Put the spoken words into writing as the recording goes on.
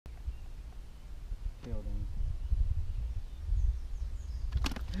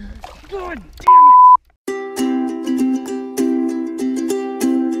God damn it!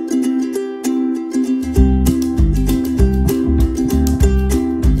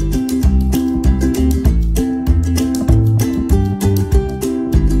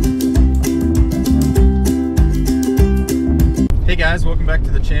 Hey guys, welcome back to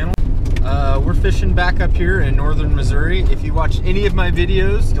the channel. We're fishing back up here in northern Missouri. If you watch any of my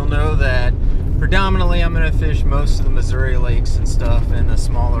videos, you'll know that predominantly I'm going to fish most of the Missouri lakes and stuff, and the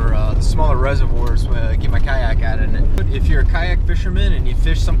smaller reservoirs get my kayak out in it. If you're a kayak fisherman and you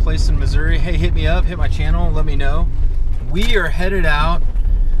fish someplace in Missouri, hey, hit me up, hit my channel, let me know. We are headed out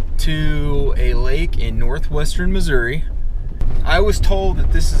to a lake in northwestern Missouri. I was told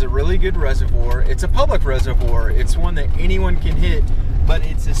that this is a really good reservoir. It's a public reservoir. It's one that anyone can hit, but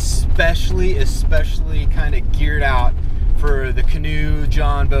it's especially kind of geared out for the canoe,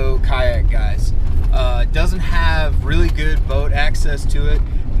 john boat, kayak guys. It doesn't have really good boat access to it,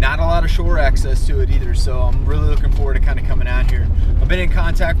 not a lot of shore access to it either, so I'm really looking forward to kind of coming out here. I've been in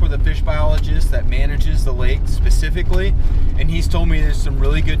contact with a fish biologist that manages the lake specifically, and he's told me there's some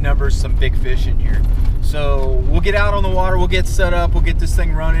really good numbers, some big fish in here. So we'll get out on the water, we'll get set up, we'll get this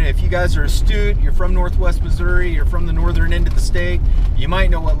thing running. If you guys are astute, you're from northwest Missouri, you're from the northern end of the state, you might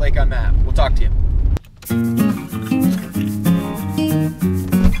know what lake I'm at. We'll talk to you.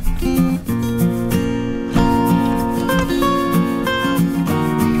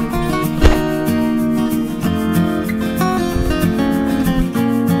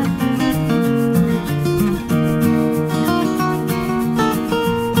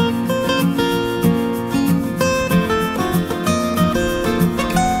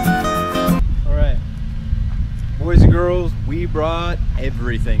 Boys and girls, we brought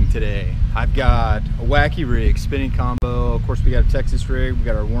everything today. I've got a wacky rig, spinning combo. Of course, we got a Texas rig. We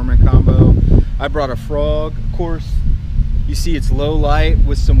got our warming combo. I brought a frog. Of course, you see it's low light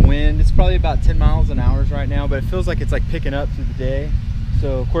with some wind. It's probably about 10 miles an hour right now, but it feels like it's like picking up through the day.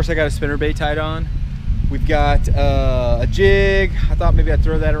 So, of course, I got a spinnerbait tied on. We've got a jig. I thought maybe I'd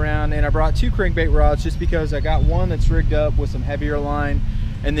throw that around. And I brought 2 crankbait rods just because I got one that's rigged up with some heavier line,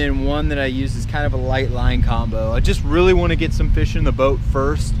 and then one that I use is kind of a light line combo. I just really want to get some fish in the boat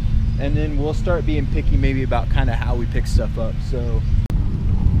first, and then we'll start being picky maybe about kind of how we pick stuff up. So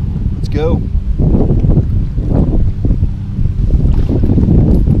let's go.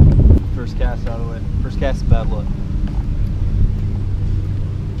 First cast out of the way. First cast is bad luck.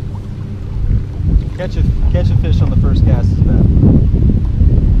 Catch a fish on the first cast is bad.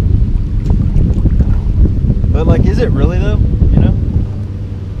 But like, is it really though? You know?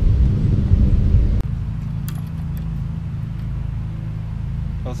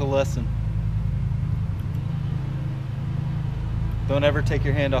 That was a lesson. Don't ever take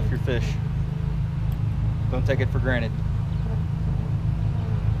your hand off your fish. Don't take it for granted.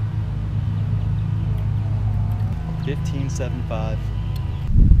 15.75.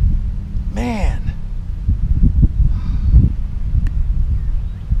 Man.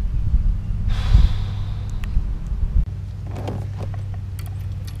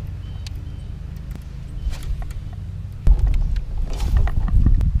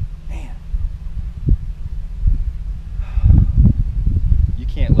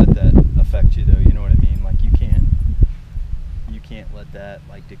 Can't let that affect you though, you know what I mean? Like you can't let that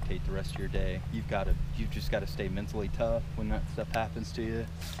like dictate the rest of your day. You've just got to stay mentally tough when that stuff happens to you,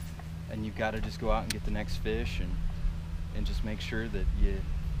 and you've got to just go out and get the next fish and just make sure that you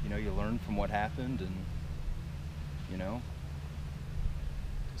learn from what happened, and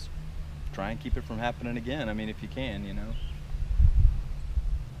just try and keep it from happening again. I mean, if you can,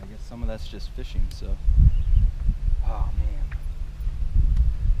 I guess some of that's just fishing. So oh man.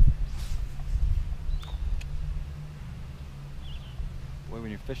 Boy, when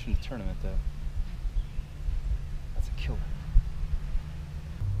you're fishing a tournament though, that's a killer.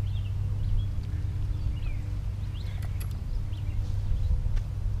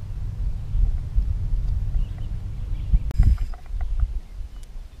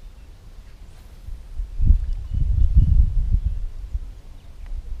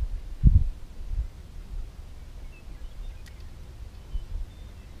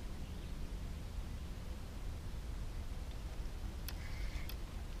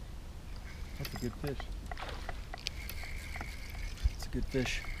 That's a good fish. It's a good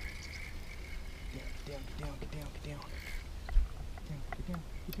fish. Get down, get down, get down, get down. Get down, get down,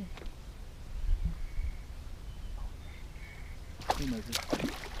 get down. He knows it.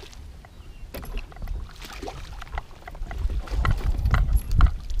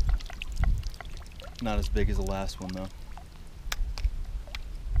 Not as big as the last one though.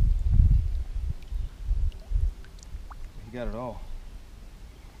 He got it all.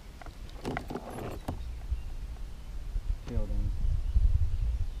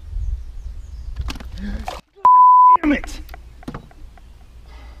 Damn it!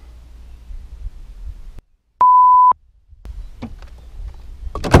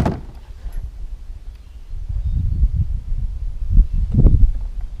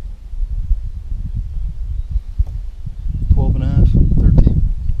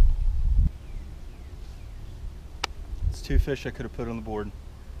 Two fish I could have put on the board.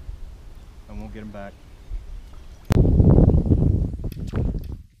 I won't get them back.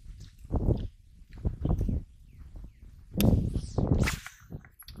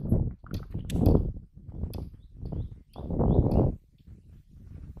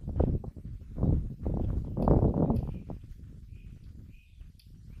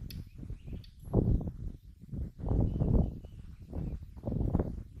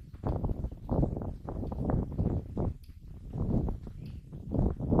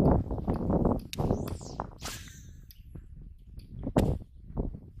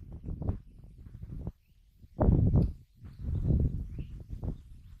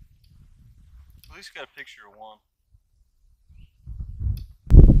 At least got a picture of one.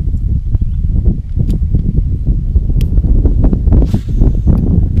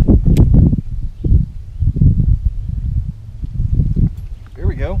 Here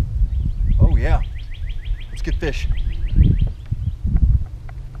we go. Oh yeah. Let's get fish.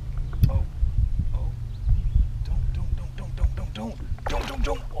 Oh. Oh.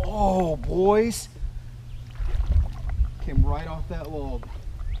 Don't. Oh, boys. Came right off that log.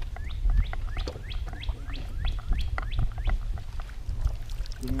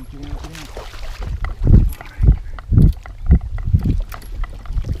 Get in.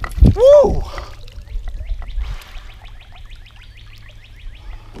 Woo!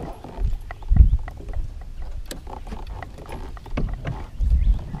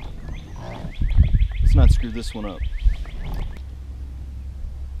 Let's not screw this one up.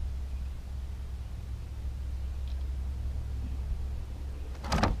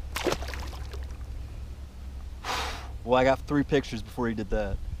 Well, I got 3 pictures before he did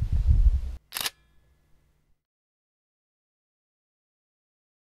that.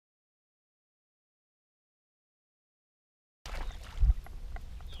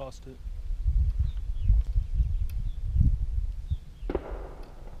 Tossed it.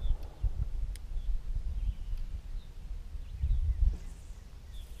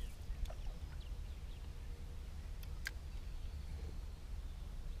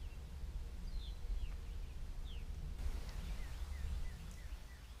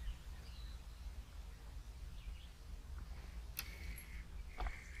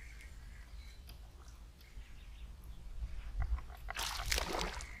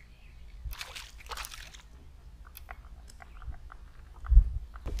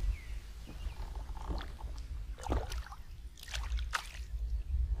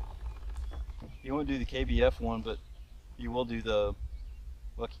 You won't do the KBF one, but you will do the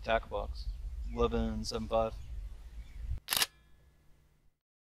Lucky Tackle Box 11.75.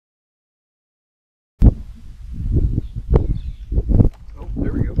 Oh,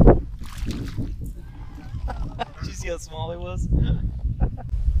 there we go. Did you see how small he was?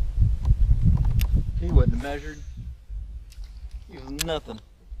 He wouldn't have measured. He was nothing.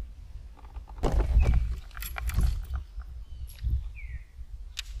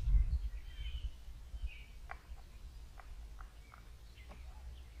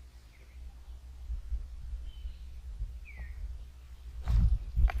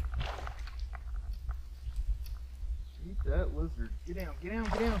 Eat that lizard. Get down.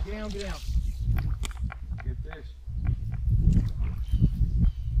 Good fish.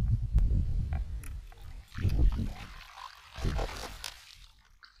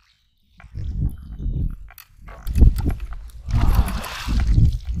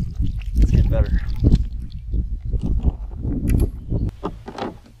 It's getting better.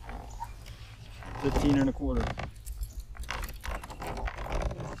 $15.25.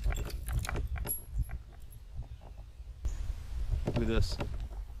 Look at this.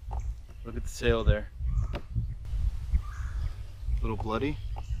 Look at the sail there. A little bloody,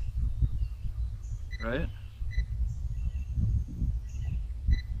 right?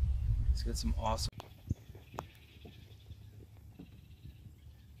 It's got some awesome.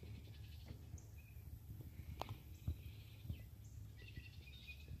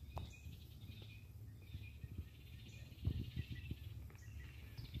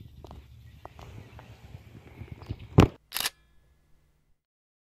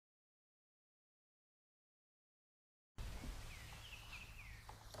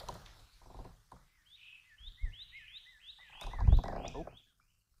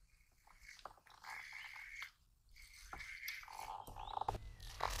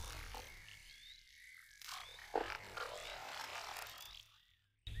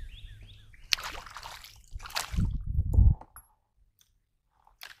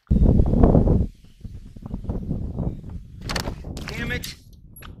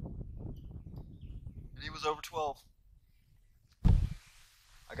 was over 12. I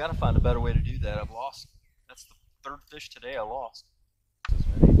gotta find a better way to do that. I've lost. That's the third fish today I lost.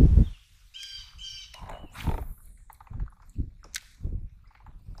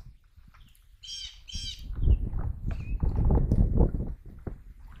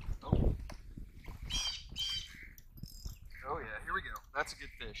 Oh yeah, here we go. That's a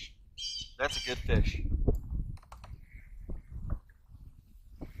good fish. That's a good fish.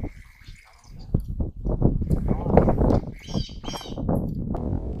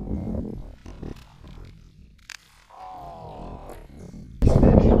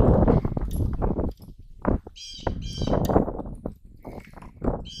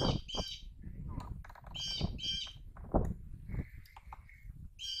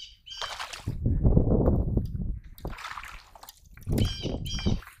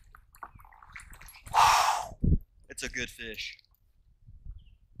 It's a good fish.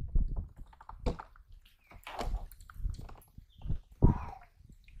 I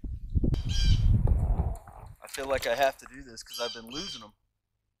feel like I have to do this because I've been losing them.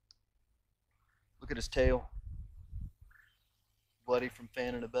 Look at his tail. Bloody from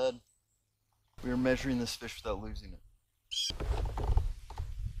fanning a bed. We were measuring this fish without losing it.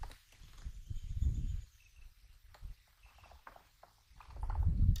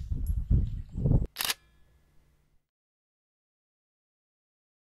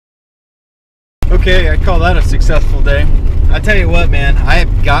 Okay, I call that a successful day. I tell you what, man, I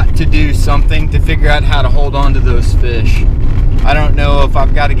have got to do something to figure out how to hold on to those fish. I don't know if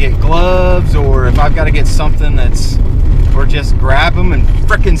I've got to get gloves or if I've got to get something that's, or just grab them and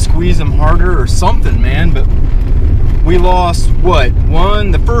frickin' squeeze them harder or something, man. But we lost what?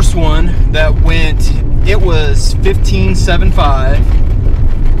 The first one that went, it was 15.75.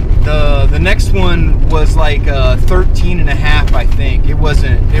 The next one was like 13.5, I think. It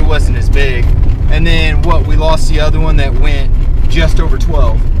wasn't as big. And then we lost the other one that went just over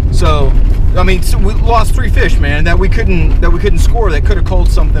 12. So I mean, so we lost 3 fish, man, that we couldn't score, that could have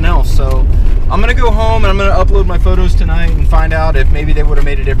called something else. So I'm gonna go home and I'm gonna upload my photos tonight and find out if maybe they would have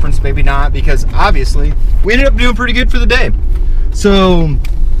made a difference, maybe not, because obviously we ended up doing pretty good for the day. So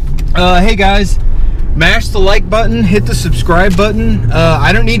hey guys, mash the like button, hit the subscribe button.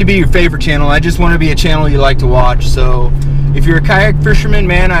 I don't need to be your favorite channel, I just want to be a channel you like to watch. So if you're a kayak fisherman,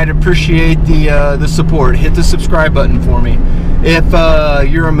 man, I'd appreciate the support. Hit the subscribe button for me. If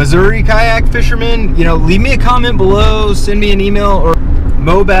you're a Missouri kayak fisherman, you know, leave me a comment below, send me an email, or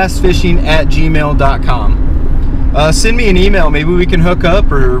mobassfishing@gmail.com. Send me an email, maybe we can hook up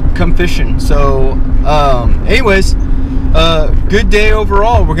or come fishing. So anyways, good day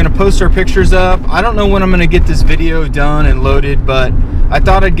overall. We're gonna post our pictures up. I don't know when I'm gonna get this video done and loaded, but I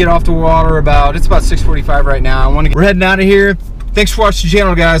thought I'd get off the water it's about 6:45 right now. We're heading out of here. Thanks for watching the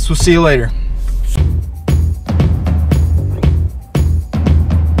channel, guys. We'll see you later.